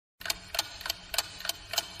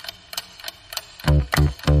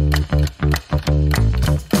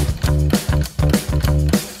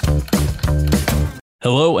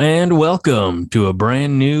welcome to a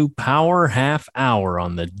brand new Power Half Hour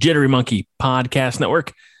on the Jittery Monkey Podcast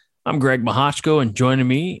Network. I'm Greg Mahochko, and joining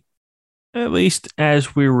me, at least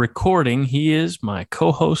as we're recording, he is my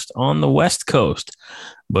co-host on the West Coast.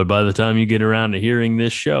 But by the time you get around to hearing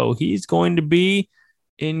this show, he's going to be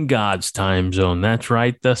in God's time zone. That's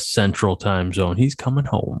right, the Central Time Zone. He's coming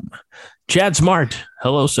home. Chad Smart,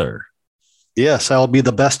 hello, sir. Yes, I'll be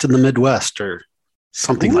the best in the Midwest or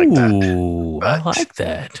something like that. Ooh, I like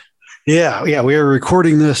that. Yeah. We are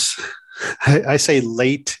recording this. I say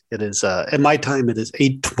late. It is at my time. It is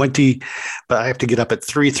 8:20, but I have to get up at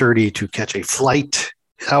 3:30 to catch a flight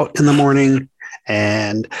out in the morning.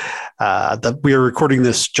 And we are recording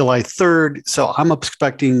this July 3rd. So I'm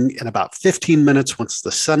expecting in about 15 minutes, once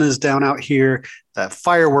the sun is down out here, that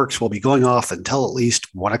fireworks will be going off until at least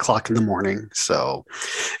 1 o'clock in the morning. So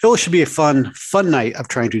it should be a fun night of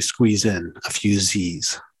trying to squeeze in a few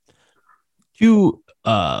Z's. Two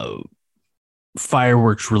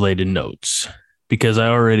fireworks related notes, because I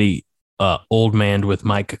already old manned with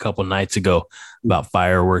Mike a couple nights ago about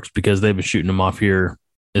fireworks because they've been shooting them off here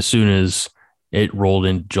as soon as it rolled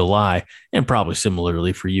in July, and probably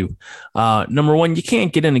similarly for you. Number one, you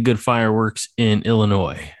can't get any good fireworks in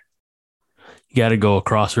Illinois. You got to go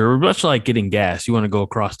across the river, much like getting gas. You want to go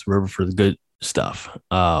across the river for the good stuff,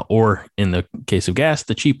 or in the case of gas,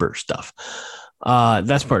 the cheaper stuff.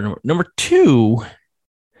 That's part number two.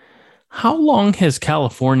 How long has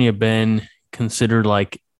California been considered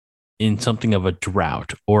like in something of a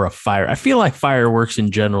drought or a fire? I feel like fireworks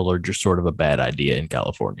in general are just sort of a bad idea in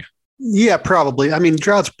California. Yeah, probably. I mean,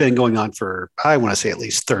 drought's been going on for, I want to say, at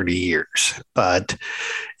least 30 years. But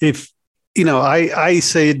if, I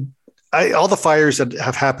say all the fires that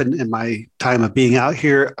have happened in my time of being out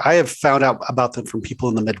here, I have found out about them from people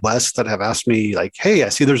in the Midwest that have asked me like, hey, I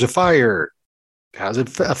see there's a fire. How's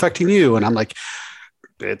it affecting you? And I'm like,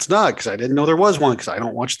 it's not, because I didn't know there was one, because I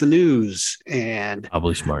don't watch the news. And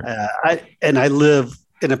probably smart. I live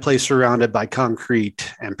in a place surrounded by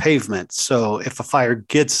concrete and pavement. So if a fire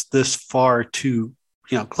gets this far to,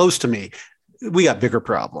 close to me, we got bigger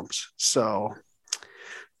problems. So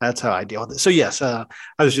that's how I deal with it. So yes, I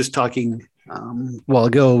was just talking a while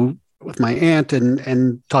ago with my aunt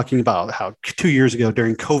and talking about how 2 years ago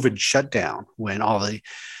during COVID shutdown, when all the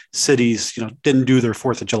cities, didn't do their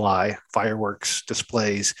 4th of July fireworks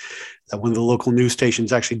displays, that one of the local news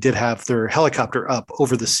stations actually did have their helicopter up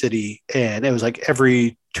over the city. And it was like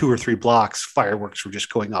every 2 or 3 blocks, fireworks were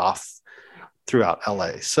just going off throughout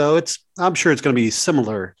LA. So I'm sure it's going to be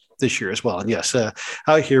similar this year as well. And yes,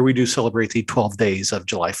 out here, we do celebrate the 12 days of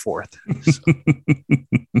July 4th.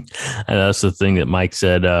 And that's the thing that Mike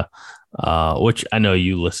said, which I know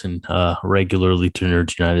you listen regularly to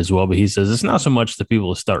Nerds United as well, but he says it's not so much the people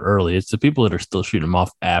that start early, it's the people that are still shooting them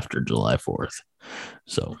off after July 4th.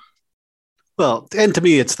 So, well, and to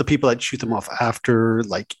me, it's the people that shoot them off after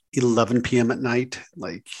like 11 p.m. at night.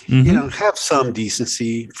 Like, have some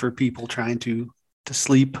decency for people trying to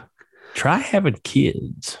sleep. Try having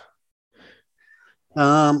kids.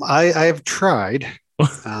 I have tried.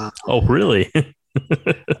 Oh, really?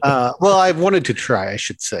 Well, I've wanted to try, I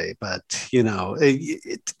should say, but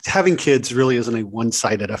having kids really isn't a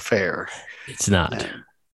one-sided affair. It's not.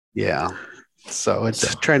 Yeah. So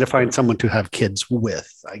it's trying to find someone to have kids with,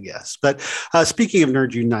 I guess. But speaking of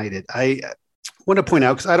Nerd United, I want to point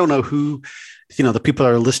out, because I don't know who, the people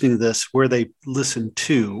that are listening to this, where they listen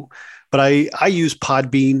to, but I use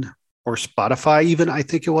Podbean or Spotify even, I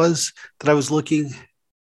think it was, that I was looking,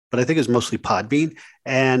 but I think it was mostly Podbean.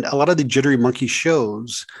 And a lot of the Jittery Monkey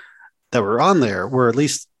shows that were on there were at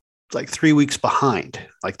least like 3 weeks behind.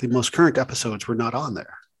 Like the most current episodes were not on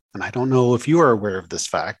there. And I don't know if you are aware of this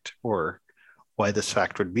fact or why this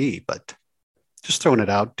fact would be, but just throwing it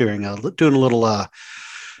out doing a little, I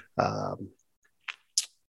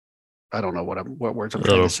don't know what words I'm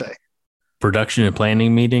trying to say. Production and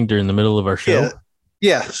planning meeting during the middle of our show.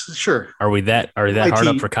 Yeah, sure. Are we that hard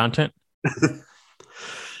up for content?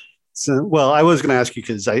 So, well, I was going to ask you,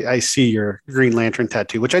 because I see your Green Lantern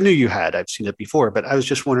tattoo, which I knew you had. I've seen it before, but I was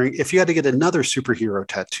just wondering if you had to get another superhero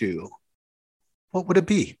tattoo, what would it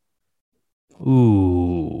be?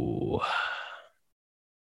 Ooh.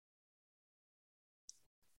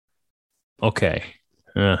 Okay.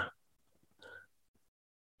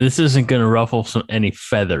 This isn't going to ruffle any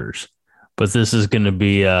feathers, but this is going to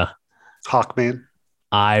be a Hawkman.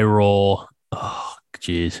 Eye roll. Oh,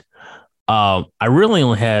 geez. I really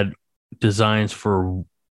only had designs for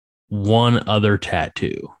one other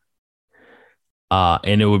tattoo.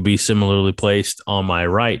 And it would be similarly placed on my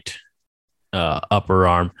right upper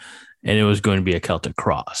arm, and it was going to be a Celtic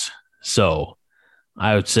cross. So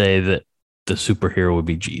I would say that the superhero would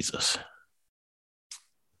be Jesus.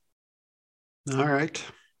 All right.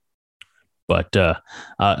 But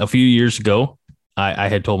a few years ago, I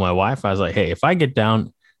had told my wife, I was like, hey, if I get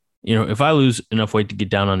down, if I lose enough weight to get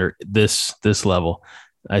down under this level,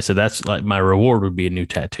 I said, that's like my reward would be a new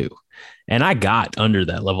tattoo. And I got under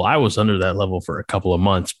that level. I was under that level for a couple of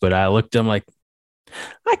months, but I looked, I'm like,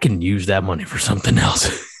 I can use that money for something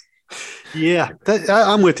else. Yeah,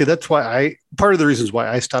 I'm with you. That's why part of the reasons why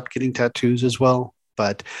I stopped getting tattoos as well.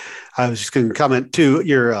 But I was just going to comment too,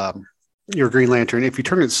 your Green Lantern. If you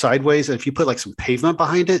turn it sideways and if you put like some pavement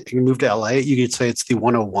behind it and you move to LA, you could say it's the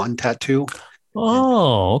 101 tattoo.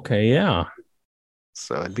 Oh, okay. Yeah.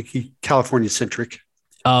 So it'd be California centric.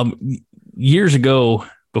 Years ago,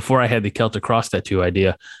 before I had the Celtic Cross tattoo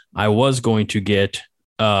idea, I was going to get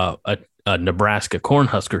a Nebraska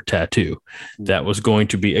Cornhusker tattoo that was going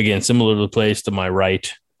to be, again, similarly placed to my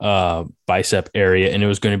right bicep area, and it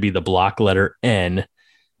was going to be the block letter N.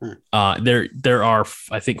 There are,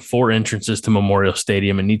 I think, 4 entrances to Memorial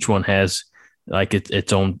Stadium, and each one has like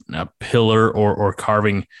its own pillar or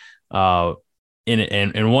carving in it,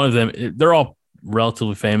 and one of them, they're all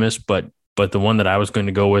relatively famous, but the one that I was going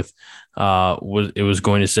to go with was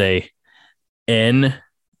going to say N.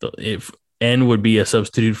 If N would be a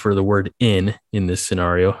substitute for the word in this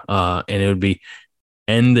scenario, and it would be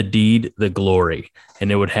N the deed, the glory,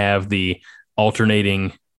 and it would have the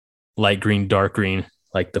alternating light green, dark green,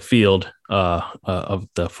 like the field of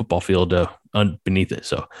the football field beneath it.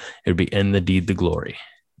 So it would be N the deed, the glory.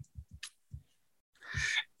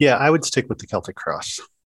 Yeah, I would stick with the Celtic Cross.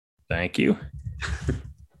 Thank you.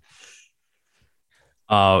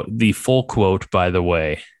 The full quote, by the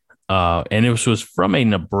way, and it was from a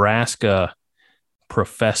Nebraska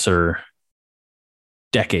professor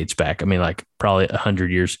decades back. I mean, like probably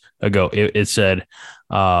 100 years ago. It said,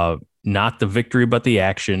 not the victory, but the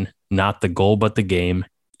action, not the goal, but the game,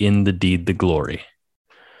 in the deed, the glory.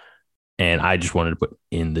 And I just wanted to put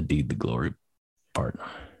in the deed, the glory part.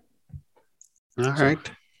 All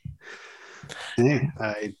right. Hey,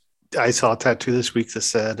 I saw a tattoo this week that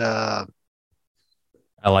said, I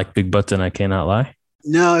like big butts and I cannot lie.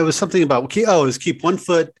 No, it was something about, it was keep one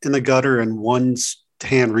foot in the gutter and one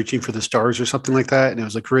hand reaching for the stars or something like that. And it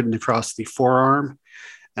was like written across the forearm.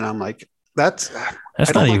 And I'm like, that's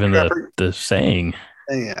not even the saying.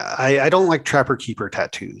 Yeah, I don't like trapper keeper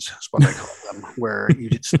tattoos. That's what I call them, where you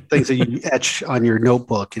just things that you etch on your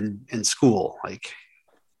notebook in school. Like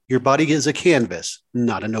your body is a canvas,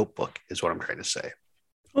 not a notebook, is what I'm trying to say.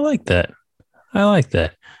 I like that.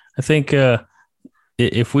 I think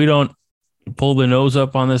if we don't pull the nose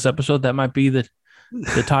up on this episode, that might be the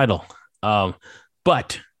title.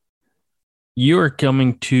 But you are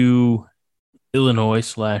coming to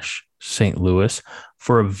Illinois/St. Louis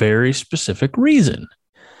for a very specific reason.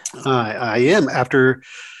 I am after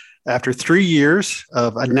 3 years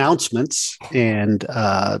of announcements and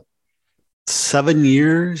 7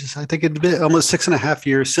 years, I think it'd be almost 6.5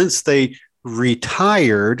 years since they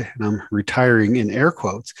retired, and I'm retiring in air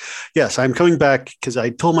quotes. Yes, I'm coming back because I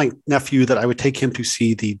told my nephew that I would take him to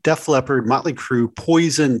see the Def Leppard, Motley Crue,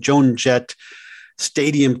 Poison, Joan Jett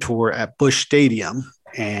stadium tour at Busch Stadium.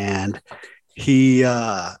 And he,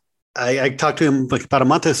 I talked to him like about a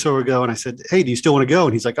month or so ago, and I said, "Hey, do you still want to go?"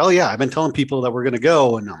 And he's like, "Oh yeah, I've been telling people that we're going to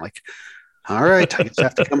go." And I'm like, "All right, I just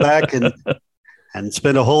have to come back and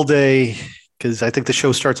spend a whole day." Because I think the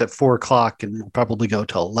show starts at 4:00 and we'll probably go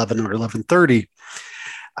till 11 or 11:30.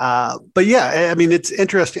 But yeah, I mean, it's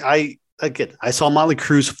interesting. I saw Motley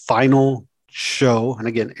Crue's final show, and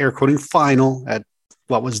again, air quoting final, at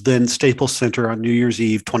what was then Staples Center on New Year's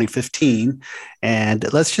Eve, 2015.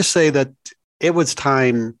 And let's just say that it was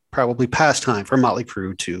probably past time for Motley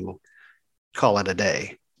Crue to call it a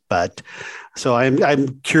day. But so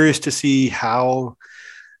I'm curious to see how.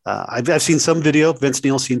 I've seen some video. Vince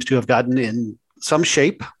Neil seems to have gotten in some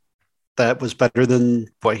shape that was better than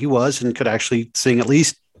what he was and could actually sing at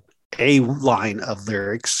least a line of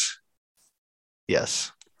lyrics.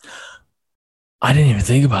 Yes. I didn't even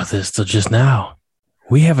think about this till just now.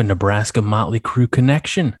 We have a Nebraska Motley Crue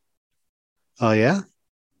connection. Oh, yeah?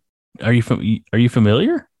 Are you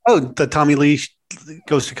familiar? Oh, the Tommy Lee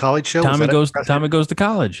Goes to College show? Tommy goes to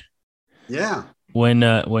college. Yeah.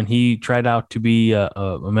 When he tried out to be a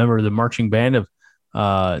member of the marching band of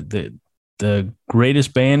the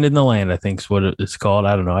greatest band in the land, I think is what it's called.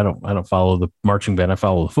 I don't know. I don't follow the marching band. I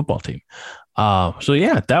follow the football team. So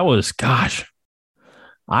yeah, that was, gosh,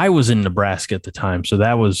 I was in Nebraska at the time. So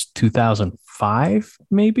that was 2005,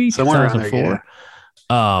 maybe somewhere 2004. There,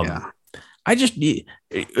 yeah. I just,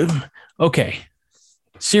 okay.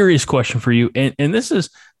 Serious question for you. And this is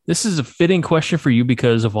this is a fitting question for you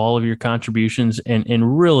because of all of your contributions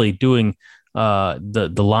and really doing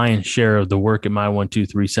the lion's share of the work at my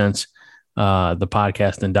 123 cents, the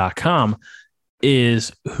podcasting.com,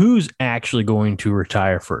 is who's actually going to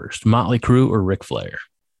retire first, Motley Crue or Ric Flair?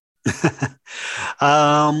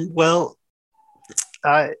 Well,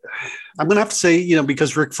 I'm going to have to say,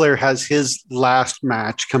 because Ric Flair has his last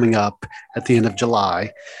match coming up at the end of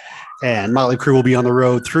July, and Motley Crue will be on the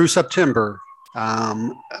road through September. I'm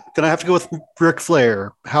going to have to go with Ric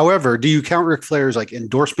Flair. However, do you count Ric Flair's like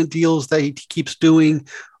endorsement deals that he keeps doing?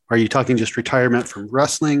 Are you talking just retirement from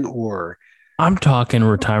wrestling, or? I'm talking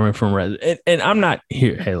retirement from wrestling, and I'm not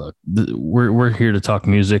here. Hey, look, we're here to talk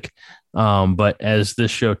music, but as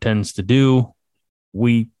this show tends to do,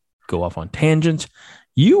 we go off on tangents.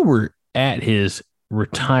 You were at his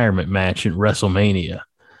retirement match at WrestleMania.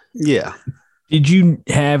 Yeah. Did you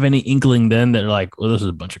have any inkling then that like, well, this is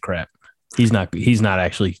a bunch of crap? He's not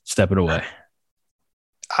actually stepping away.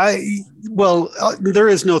 There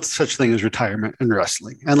is no such thing as retirement in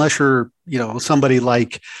wrestling unless you're, somebody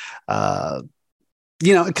like,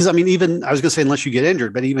 because even I was going to say unless you get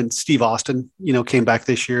injured, but even Steve Austin, came back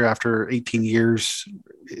this year after 18 years,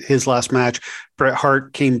 his last match. Bret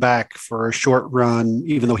Hart came back for a short run,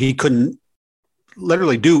 even though he couldn't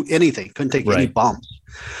literally do anything, couldn't take any bumps.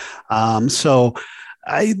 So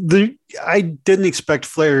I didn't expect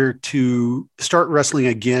Flair to start wrestling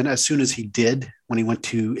again as soon as he did when he went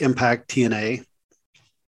to Impact TNA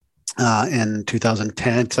in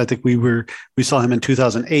 2010. Because I think we saw him in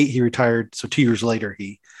 2008. He retired, so 2 years later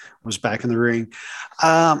he was back in the ring.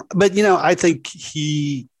 But I think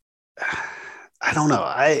I don't know.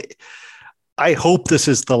 I hope this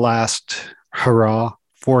is the last hurrah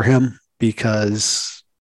for him because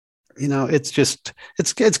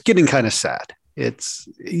it's getting kind of sad.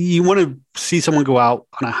 You want to see someone go out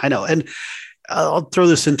on a high note. And I'll throw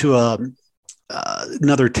this into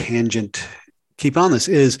another tangent. Keep on this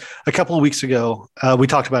is a couple of weeks ago, we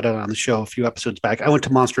talked about it on the show a few episodes back. I went to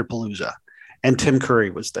Monsterpalooza and Tim Curry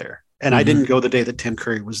was there. And I didn't go the day that Tim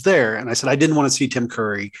Curry was there. And I said, I didn't want to see Tim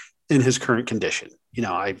Curry in his current condition.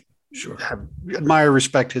 I admire,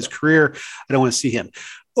 respect his career. I don't want to see him.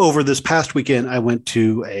 Over this past weekend, I went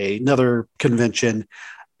to another convention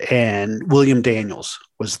and William Daniels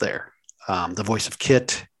was there. The voice of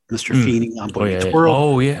Kit, Mr. Feeney on Boy Meets World.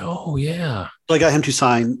 Oh, yeah. So I got him to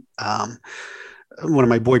sign one of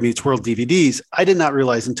my Boy Meets World DVDs. I did not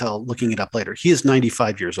realize until looking it up later. He is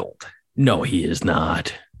 95 years old. No, he is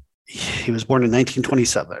not. He was born in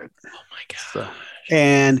 1927. Oh, my God.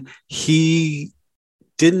 And he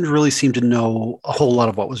didn't really seem to know a whole lot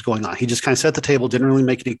of what was going on. He just kind of sat at the table, didn't really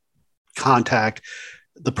make any contact.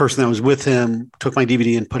 The person that was with him took my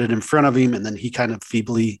DVD and put it in front of him, and then he kind of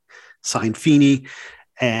feebly signed Feeney.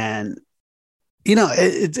 And,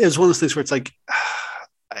 it was one of those things where it's like,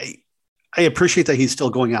 I appreciate that he's still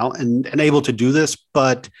going out and able to do this,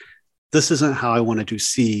 but this isn't how I wanted to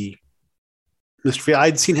see Mr. Feeney.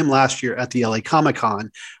 I'd seen him last year at the LA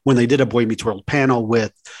Comic-Con when they did a Boy Meets World panel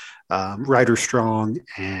with Ryder Strong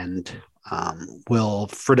and Will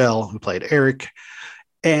Friedle, who played Eric.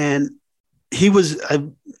 And he was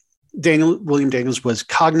William Daniels was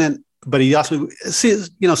cognate, but he also,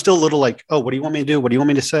 still a little like, oh, what do you want me to do? What do you want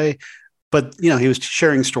me to say? But, he was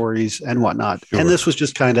sharing stories and whatnot. Sure. And this was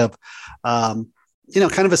just kind of, kind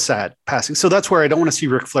of a sad passing. So that's where I don't want to see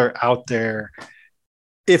Ric Flair out there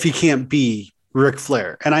if he can't be Ric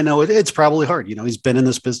Flair. And I know it's probably hard. He's been in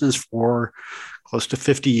this business for close to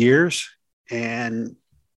 50 years. And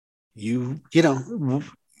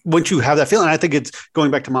once you have that feeling, I think it's going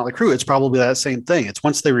back to Motley Crue. It's probably that same thing. It's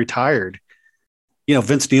once they retired,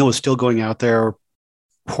 Vince Neil was still going out there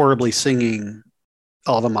horribly singing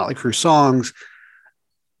all the Motley Crue songs.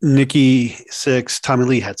 Nikki Sixx, Tommy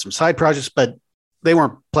Lee had some side projects, but they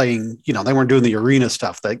weren't playing, they weren't doing the arena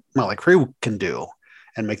stuff that Motley Crue can do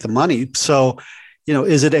and make the money. So,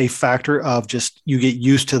 is it a factor of just you get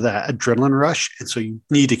used to that adrenaline rush? And so you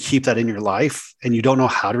need to keep that in your life and you don't know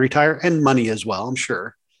how to retire, and money as well, I'm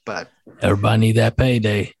sure. But everybody need that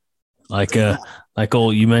payday. Like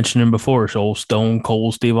old, you mentioned him before, so old Stone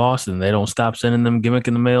Cold Steve Austin. They don't stop sending them gimmick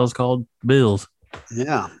in the mails called bills.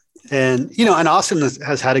 Yeah. And, and Austin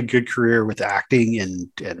has had a good career with acting and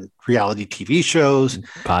reality TV shows.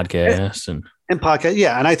 Podcasts and podcast.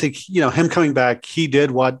 Yeah. And I think, him coming back, he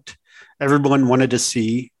did what everyone wanted to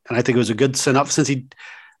see. And I think it was a good send up since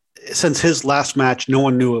his last match, no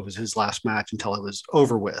one knew it was his last match until it was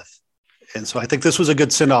over with. And so I think this was a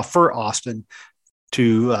good send off for Austin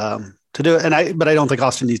to do it. But I don't think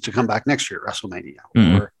Austin needs to come back next year at WrestleMania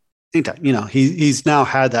or anytime. He's now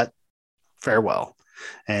had that farewell.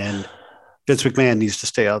 And Vince McMahon needs to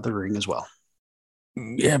stay out of the ring as well.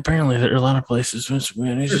 Yeah, apparently there are a lot of places Vince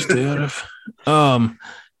McMahon needs to stay out of.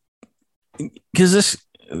 Because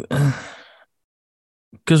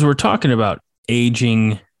we're talking about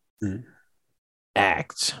aging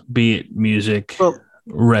acts, be it music,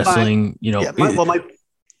 wrestling.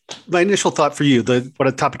 My initial thought for you, what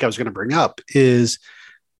a topic I was going to bring up is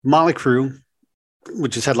Motley Crue,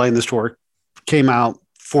 which is headlining this tour, came out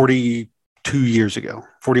 42 years ago,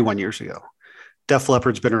 41 years ago. Def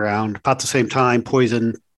Leppard's been around about the same time.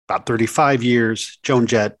 Poison, about 35 years. Joan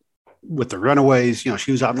Jett with the Runaways,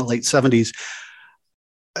 she was out in the late 70s.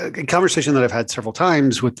 A conversation that I've had several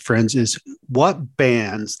times with friends is what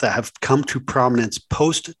bands that have come to prominence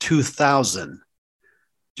post 2000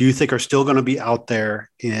 do you think are still going to be out there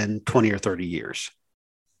in 20 or 30 years?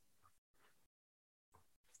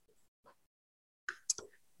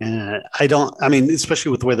 And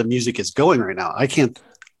especially with the way the music is going right now, I can't,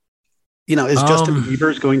 is Justin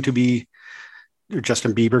Bieber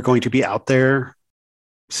going to be out there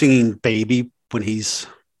singing Baby when he's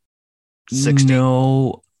 60?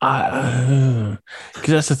 No, because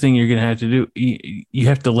that's the thing you're going to have to do. You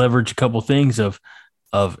have to leverage a couple things of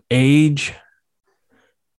age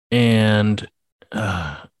and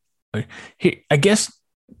I guess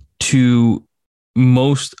to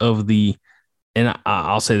most of the, and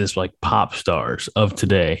I'll say this, like pop stars of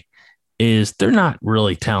today, is they're not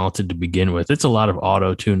really talented to begin with. It's a lot of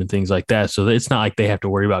auto tune and things like that. So it's not like they have to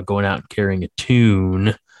worry about going out and carrying a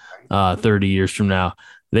tune 30 years from now.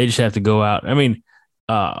 They just have to go out. I mean,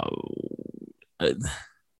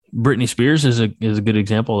 Britney Spears is a good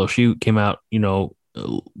example. Though she came out,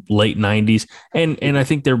 late 90s, and I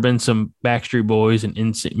think there have been some Backstreet Boys and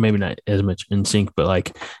NSYNC, maybe not as much NSYNC, but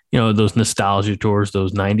like those nostalgia tours,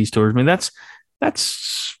 those 90s tours. I mean, that's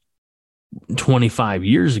 25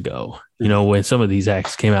 years ago, when some of these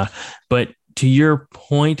acts came out. But to your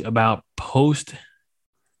point about post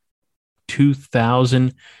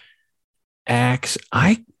 2000 acts,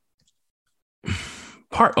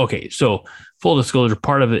 so full disclosure,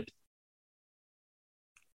 part of it,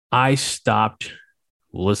 I stopped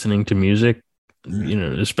listening to music,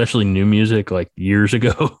 especially new music, like years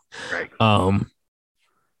ago. Right.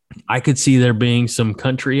 I could see there being some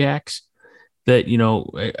country acts that,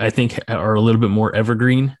 I think are a little bit more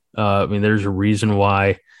evergreen. There's a reason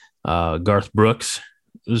why Garth Brooks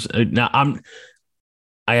was,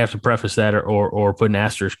 I have to preface that or put an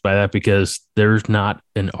asterisk by that, because there's not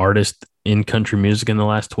an artist in country music in the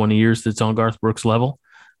last 20 years that's on Garth Brooks level.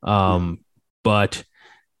 But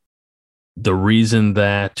the reason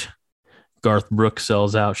that Garth Brooks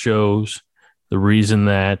sells out shows, the reason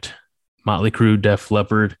that Motley Crue, Def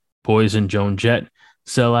Leppard, Poison, Joan Jett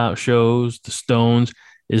sell out shows, the Stones,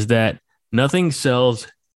 is that nothing sells.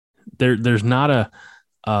 There's not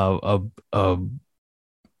a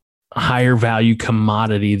higher value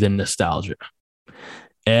commodity than nostalgia.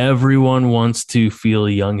 Everyone wants to feel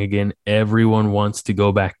young again. Everyone wants to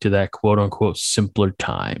go back to that quote unquote simpler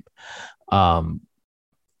time.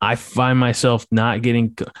 I find myself not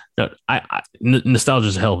getting, nostalgia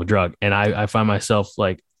is a hell of a drug. And I find myself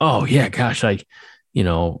like, oh yeah, gosh,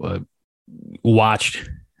 watched,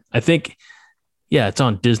 I think, it's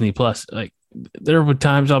on Disney Plus. Like there were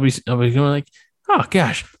times I'll be going like, oh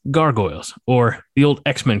gosh, Gargoyles, or the old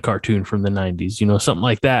X-Men cartoon from the 90s, something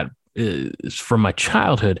like that is from my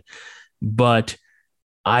childhood. But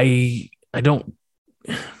I tend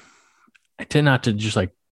not to just like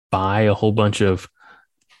buy a whole bunch of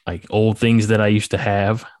like old things that I used to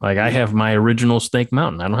have. Like I have my original Snake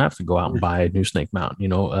Mountain. I don't have to go out and buy a new Snake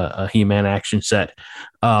Mountain, a He-Man action set.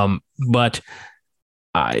 But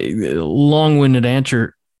long-winded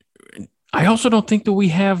answer, I also don't think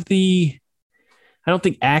that I don't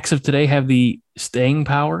think acts of today have the staying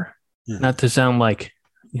power, not to sound like,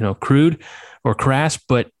 crude or crass,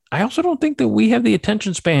 but I also don't think that we have the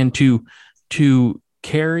attention span to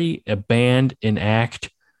carry a band, an act,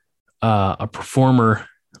 a performer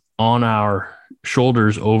on our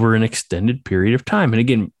shoulders over an extended period of time. And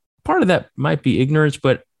again, part of that might be ignorance,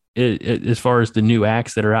 but as far as the new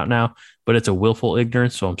acts that are out now, but it's a willful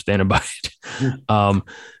ignorance. So I'm standing by it.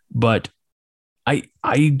 But I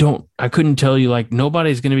couldn't tell you, like,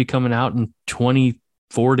 nobody's going to be coming out in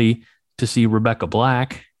 2040 to see Rebecca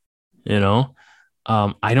Black.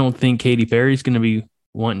 I don't think Katy Perry's going to be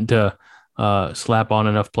wanting to slap on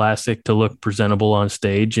enough plastic to look presentable on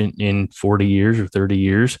stage in 40 years or 30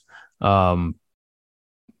 years. I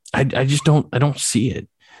don't see it.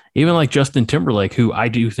 Even like Justin Timberlake, who I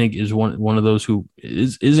do think is one of those who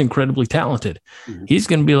is incredibly talented. Mm-hmm. He's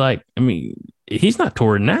going to be like, he's not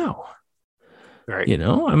touring now. Right.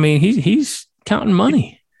 He's counting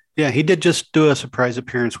money. Yeah, he did just do a surprise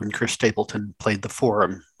appearance when Chris Stapleton played the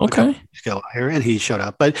Forum a couple Okay. weeks ago here, and he showed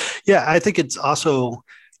up. But yeah, I think it's also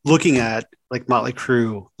looking at like Motley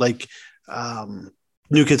Crue, like um,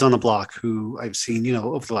 New Kids on the Block, who I've seen,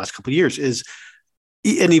 over the last couple of years,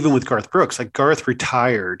 and even with Garth Brooks, like Garth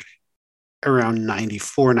retired around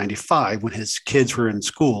 94, 95 when his kids were in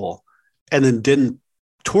school and then didn't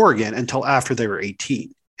tour again until after they were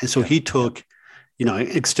 18. And so he took, an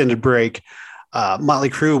extended break. Motley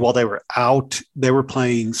Crue, while they were out, they were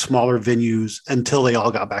playing smaller venues until they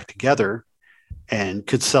all got back together and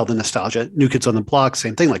could sell the nostalgia. New Kids on the Block,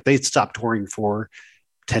 same thing. Like they stopped touring for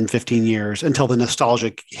 10, 15 years until the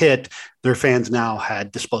nostalgic hit. Their fans now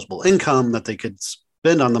had disposable income that they could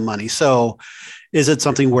spend on the money. So is it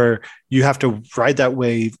something where you have to ride that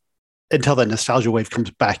wave until that nostalgia wave comes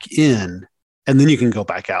back in and then you can go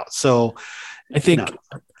back out? So I think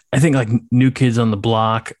like New Kids on the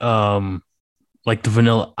Block, like the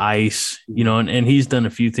Vanilla Ice, and he's done a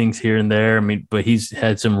few things here and there. I mean, but he's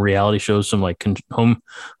had some reality shows, some like home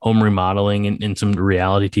remodeling and some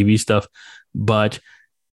reality TV stuff. But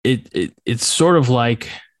it's sort of like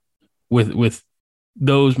with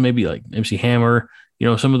those, maybe like MC Hammer,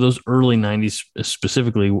 some of those early 90s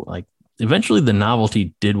specifically, like eventually the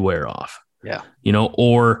novelty did wear off. Yeah.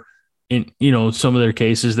 Or in, some of their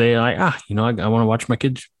cases, they like, I want to watch my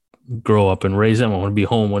kids grow up and raise them. I want to be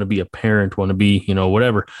home, want to be a parent, want to be,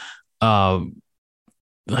 whatever.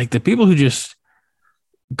 Like the people who just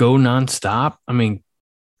go nonstop, I mean,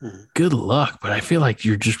 good luck, but I feel like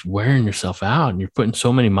you're just wearing yourself out and you're putting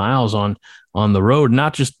so many miles on the road,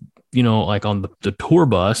 not just, like on the tour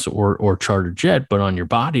bus or charter jet, but on your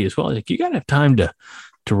body as well. Like you got to have time to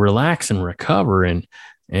relax and recover. And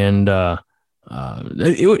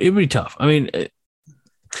it would be tough. I mean,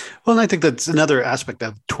 well, and I think that's another aspect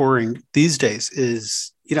of touring these days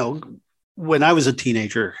is, when I was a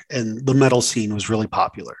teenager and the metal scene was really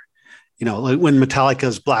popular, like when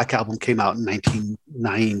Metallica's Black Album came out in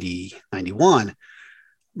 1990, 91,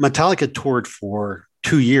 Metallica toured for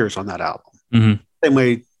 2 years on that album. Mm-hmm. Same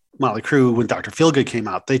way Motley Crue, when Dr. Feelgood came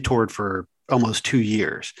out, they toured for almost 2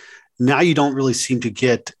 years. Now you don't really seem to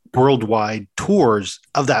get worldwide tours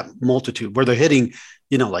of that multitude where they're hitting,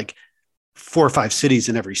 like 4 or 5 cities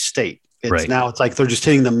in every state. Right. Now it's like they're just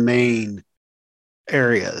hitting the main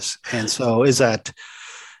areas. And so is that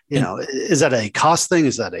a cost thing?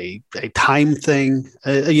 Is that a time thing?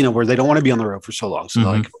 Where they don't want to be on the road for so long. So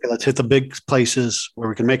like, okay, let's hit the big places where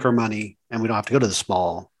we can make our money and we don't have to go to the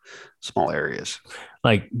small areas.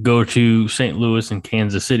 Like go to St. Louis and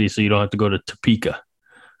Kansas City so you don't have to go to Topeka.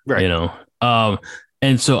 Right.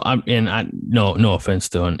 And so no offense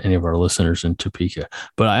to any of our listeners in Topeka,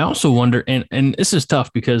 but I also wonder, and this is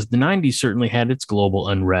tough because the 90s certainly had its global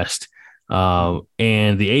unrest, and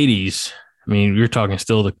the 80s, I mean, you're talking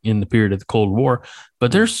still in the period of the Cold War,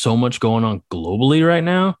 but there's so much going on globally right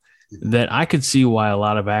now that I could see why a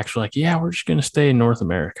lot of acts are like, yeah, we're just going to stay in North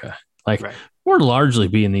America. Like we're largely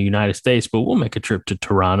be in the United States, but we'll make a trip to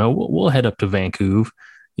Toronto. We'll head up to Vancouver,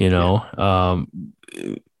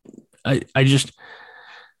 I just,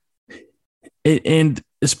 and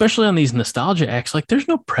especially on these nostalgia acts, like there's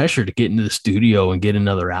no pressure to get into the studio and get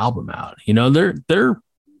another album out.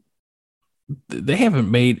 They haven't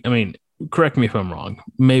made, I mean, correct me if I'm wrong.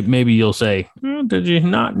 Maybe you'll say, did you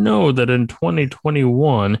not know that in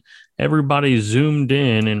 2021, everybody zoomed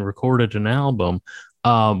in and recorded an album?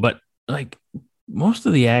 But like most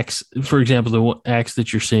of the acts, for example, the acts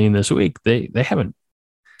that you're seeing this week, they haven't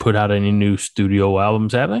put out any new studio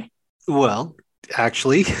albums, have they? Well,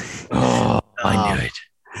 actually, I knew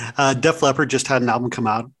it. Def Leppard just had an album come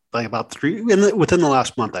out like about within the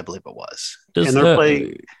last month, I believe it was. And they're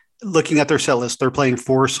playing, looking at their set list, they're playing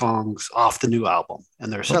 4 songs off the new album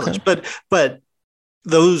and their set list. But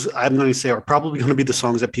those, I'm going to say, are probably going to be the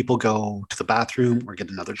songs that people go to the bathroom or get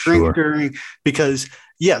another drink during, because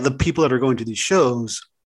the people that are going to these shows,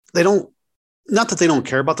 they don't, not that they don't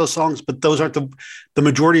care about those songs, but those aren't the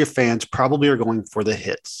majority of fans probably are going for the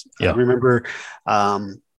hits. Yeah. I remember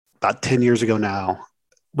about 10 years ago now,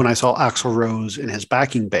 when I saw Axl Rose and his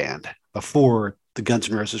backing band before the Guns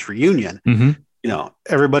N' Roses reunion,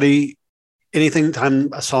 everybody,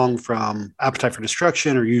 anytime a song from Appetite for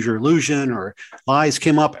Destruction or Use Your Illusion or Lies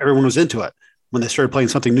came up, everyone was into it. When they started playing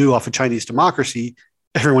something new off of Chinese Democracy,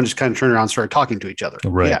 everyone just kind of turned around and started talking to each other.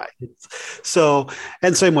 Right. Yeah. So,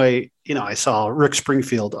 and same way, I saw Rick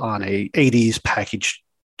Springfield on a 80s packaged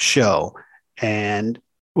show. And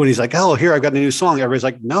when he's like, oh, here, I've got a new song. Everybody's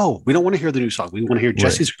like, no, we don't want to hear the new song. We want to hear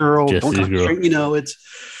Jesse's Girl. Don't talk Girl. It's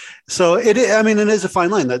so it is a fine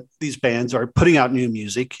line that these bands are putting out new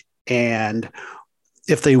music. And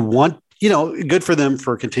if they want good for them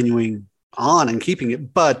for continuing on and keeping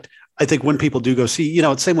it. But I think when people do go see, it's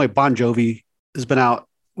the same way Bon Jovi has been out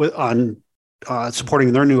on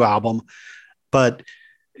supporting their new album, but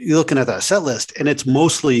you're looking at that set list and it's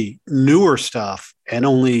mostly newer stuff and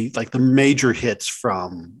only like the major hits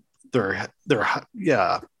from their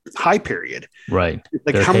high period. Right.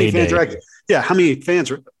 Like how many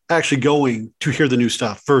fans are actually going to hear the new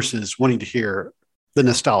stuff versus wanting to hear the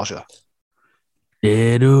nostalgia.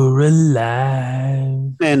 Dead or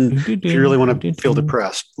alive. And if you really want to feel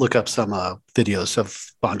depressed, look up some videos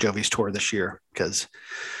of Bon Jovi's tour this year, because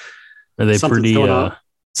are they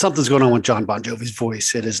something's going on with John Bon Jovi's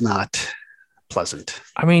voice. It is not pleasant.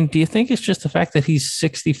 I mean, do you think it's just the fact that he's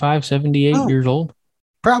 65, 78 years old?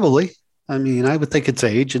 Probably. I mean, I would think it's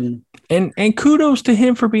age. And kudos to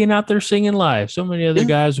him for being out there singing live. So many other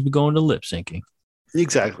guys would be going to lip syncing.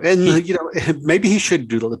 Exactly. And, maybe he should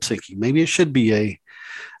do the lip syncing. Maybe it should be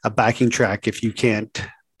a backing track if you can't.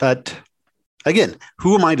 But again,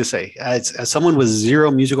 who am I to say? As someone with zero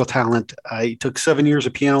musical talent, I took 7 years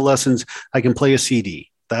of piano lessons. I can play a CD.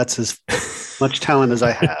 That's as much talent as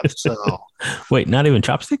I have. So, wait, not even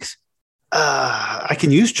chopsticks? I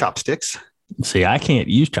can use chopsticks. See, I can't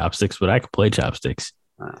use chopsticks, but I can play chopsticks.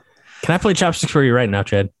 Can I play chopsticks for you right now,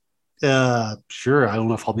 Chad? Sure. I don't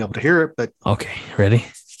know if I'll be able to hear it, but okay, ready?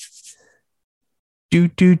 Do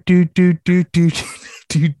do do do do do do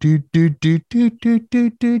do do do do do do do do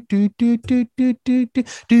do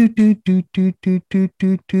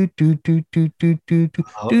do do.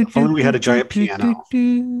 If only we had a giant piano.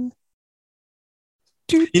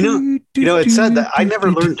 It said that I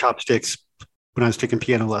never learned chopsticks when I was taking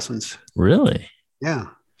piano lessons. Really? Yeah,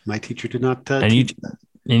 my teacher did not teach that.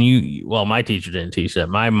 Well, my teacher didn't teach that.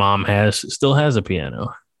 My mom still has a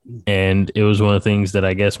piano, and it was one of the things that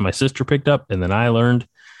I guess my sister picked up, and then I learned.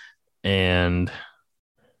 And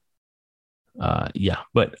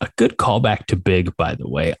but a good callback to Big, by the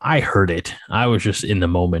way. I heard it. I was just in the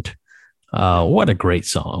moment. What a great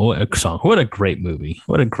song! What a great movie!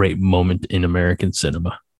 What a great moment in American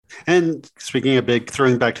cinema. And speaking of Big,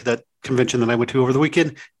 throwing back to that convention that I went to over the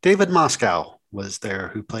weekend, David Moscow was there,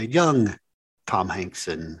 who played young Tom Hanks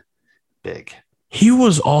in Big. He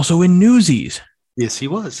was also in Newsies. Yes, he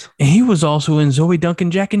was. And he was also in Zoe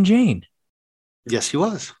Duncan, Jack and Jane. Yes, he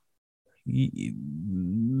was.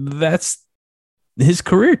 That's his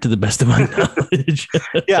career, to the best of my knowledge.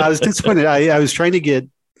 Yeah, I was disappointed. I was trying to get,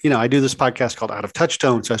 I do this podcast called Out of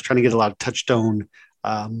Touchstone, so I was trying to get a lot of Touchstone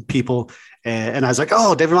people, and I was like,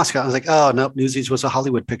 oh, David Moscow. I was like, oh, no, Newsies was a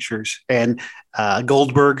Hollywood Pictures, and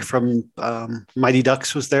Goldberg from Mighty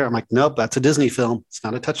Ducks was there. I'm like, nope, that's a Disney film. It's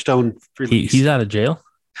not a Touchstone release. He's out of jail.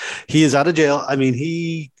 He is out of jail. I mean,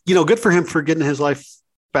 he, good for him for getting his life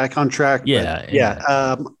back on track.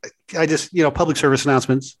 Yeah. I just, public service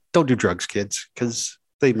announcements: don't do drugs, kids, because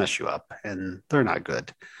they mess you up and they're not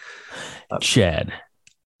good. Chad,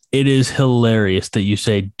 it is hilarious that you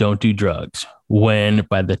say don't do drugs when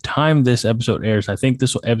by the time this episode airs, I think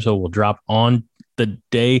this episode will drop on the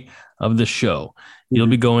day of the show. You'll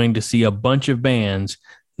be going to see a bunch of bands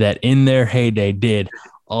that in their heyday did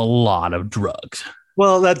a lot of drugs.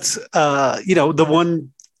 Well, that's, the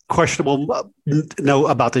one questionable note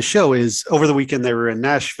about this show is over the weekend they were in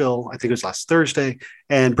Nashville. I think it was last Thursday,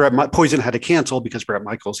 and Poison had to cancel because Bret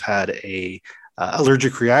Michaels had a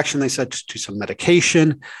allergic reaction, they said, to some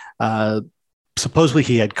medication. Supposedly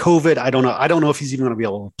he had COVID. I don't know if he's even going to be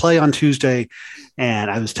able to play on Tuesday. And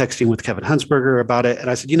I was texting with Kevin Hunsberger about it. And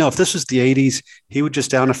I said, if this was the 80s, he would just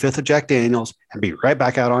down a fifth of Jack Daniels and be right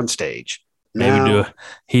back out on stage.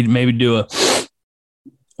 He'd maybe do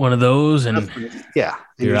one of those, and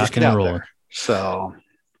you're rocking and rolling. So,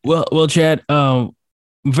 well, Chad,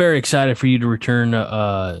 very excited for you to return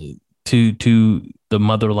to the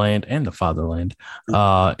motherland and the fatherland,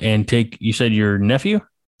 and take. You said your nephew?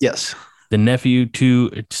 Yes, the nephew to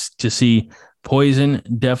see Poison,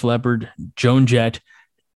 Def Leppard, Joan Jett,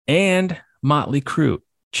 and Motley Crue.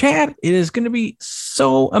 Chad, it is going to be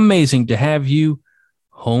so amazing to have you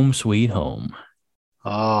home, sweet home.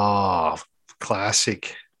 Oh,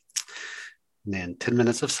 classic. And then 10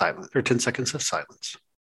 minutes of silence, or 10 seconds of silence.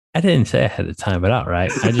 I didn't say I had to time it out,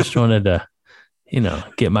 right? I just wanted to,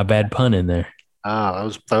 get my bad pun in there.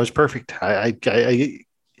 That was perfect. I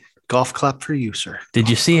golf clap for you, sir. Did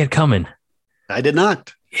you see it coming? I did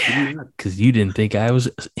not. Yeah, because you didn't think I was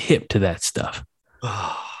hip to that stuff.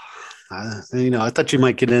 I thought you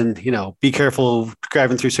might get in, be careful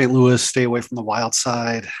driving through St. Louis, stay away from the wild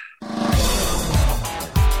side.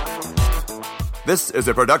 This is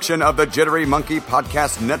a production of the Jittery Monkey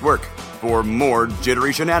Podcast Network. For more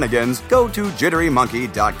jittery shenanigans, go to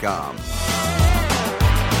jitterymonkey.com.